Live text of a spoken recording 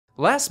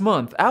Last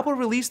month, Apple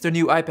released their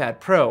new iPad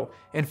Pro,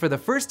 and for the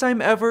first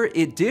time ever,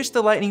 it ditched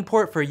the Lightning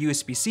port for a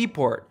USB-C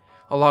port.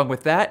 Along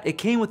with that, it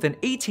came with an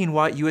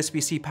 18-watt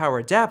USB-C power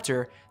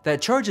adapter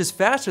that charges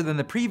faster than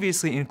the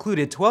previously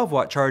included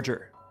 12-watt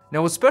charger.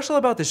 Now what's special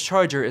about this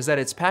charger is that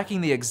it's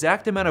packing the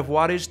exact amount of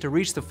wattage to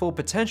reach the full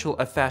potential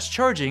of fast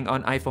charging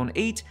on iPhone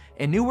 8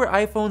 and newer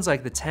iPhones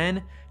like the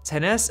 10,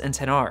 10s, and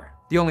 10R.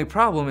 The only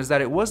problem is that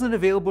it wasn't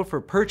available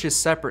for purchase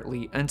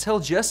separately until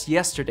just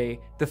yesterday,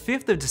 the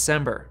 5th of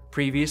December.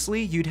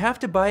 Previously, you'd have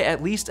to buy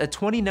at least a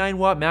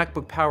 29-watt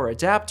MacBook power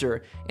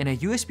adapter and a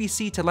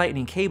USB-C to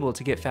Lightning cable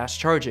to get fast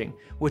charging,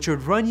 which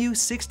would run you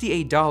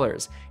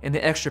 $68, and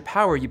the extra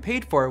power you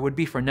paid for would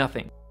be for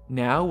nothing.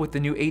 Now, with the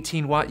new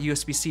 18-watt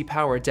USB-C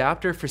power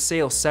adapter for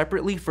sale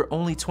separately for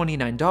only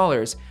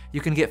 $29,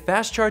 you can get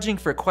fast charging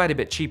for quite a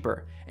bit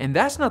cheaper. And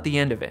that's not the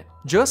end of it.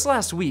 Just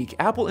last week,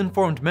 Apple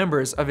informed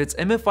members of its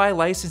MFI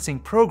licensing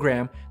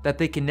program that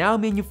they can now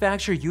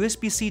manufacture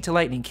USB-C to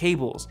Lightning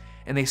cables,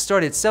 and they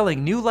started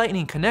selling new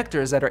Lightning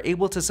connectors that are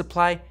able to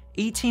supply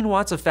 18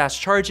 watts of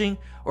fast charging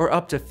or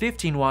up to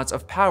 15 watts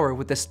of power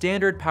with the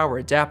standard power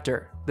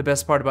adapter. The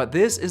best part about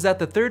this is that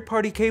the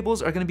third-party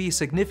cables are going to be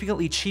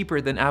significantly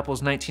cheaper than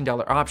Apple's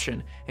 $19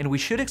 option, and we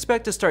should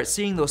expect to start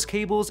seeing those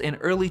cables in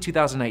early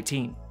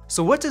 2019.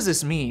 So what does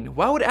this mean?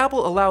 Why would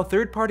Apple allow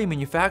third-party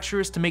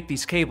manufacturers to make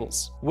these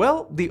cables?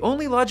 Well, the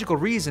only logical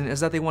reason is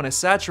that they want to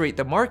saturate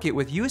the market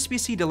with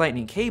USB-C to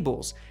Lightning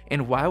cables.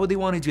 And why would they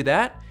want to do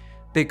that?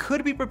 They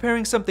could be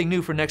preparing something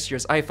new for next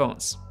year's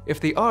iPhones. If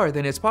they are,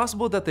 then it's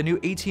possible that the new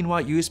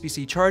 18-watt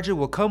USB-C charger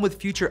will come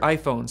with future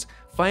iPhones,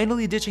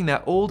 finally ditching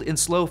that old and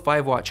slow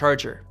 5-watt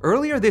charger.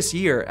 Earlier this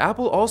year,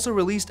 Apple also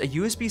released a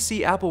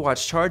USB-C Apple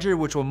Watch charger,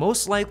 which will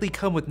most likely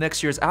come with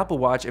next year's Apple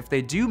Watch if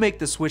they do make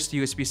the switch to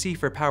USB-C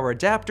for power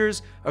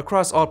adapters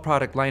across all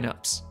product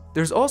lineups.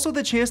 There's also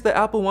the chance that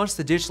Apple wants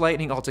to ditch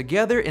Lightning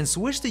altogether and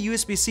switch to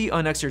USB-C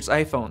on next year's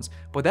iPhones,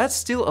 but that's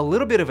still a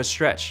little bit of a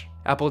stretch.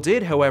 Apple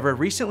did, however,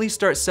 recently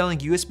start selling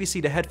USB-C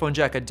to headphone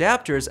jack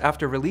adapters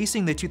after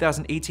releasing the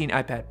 2018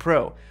 iPad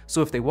Pro,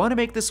 so if they want to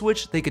make the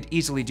switch, they could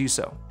easily do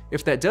so.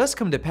 If that does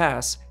come to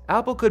pass,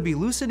 Apple could be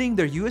loosening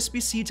their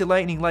USB-C to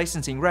Lightning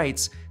licensing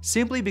rights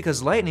simply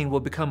because Lightning will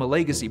become a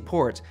legacy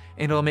port,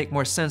 and it'll make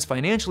more sense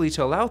financially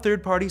to allow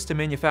third parties to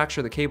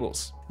manufacture the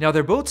cables. Now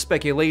they're both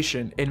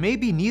speculation, and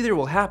maybe neither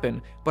will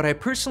happen, but I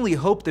personally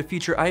hope the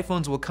future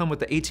iPhones will come with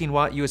the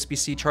 18-watt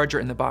USB-C charger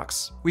in the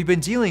box. We've been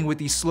dealing with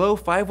these slow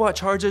 5-watt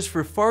chargers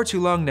for far too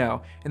long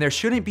now, and there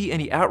shouldn't be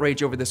any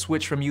outrage over the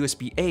switch from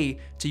USB-A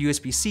to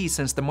USB-C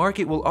since the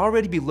market will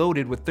already be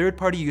loaded with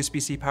third-party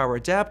USB-C power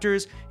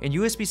adapters and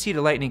USB-C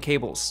to Lightning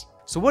cables.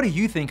 So what do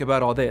you think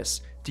about all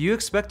this? Do you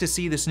expect to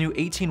see this new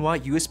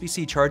 18-watt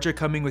USB-C charger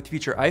coming with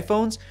future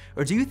iPhones,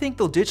 or do you think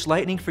they'll ditch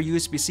Lightning for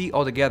USB-C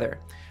altogether?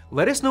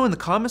 Let us know in the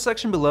comment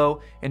section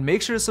below, and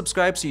make sure to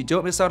subscribe so you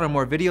don't miss out on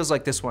more videos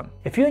like this one.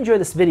 If you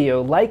enjoyed this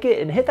video, like it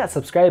and hit that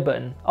subscribe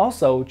button.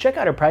 Also, check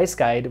out our price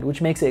guide,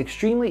 which makes it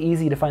extremely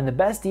easy to find the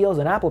best deals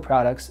on Apple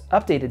products,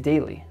 updated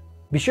daily.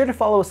 Be sure to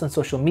follow us on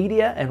social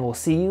media, and we'll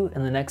see you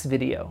in the next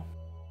video.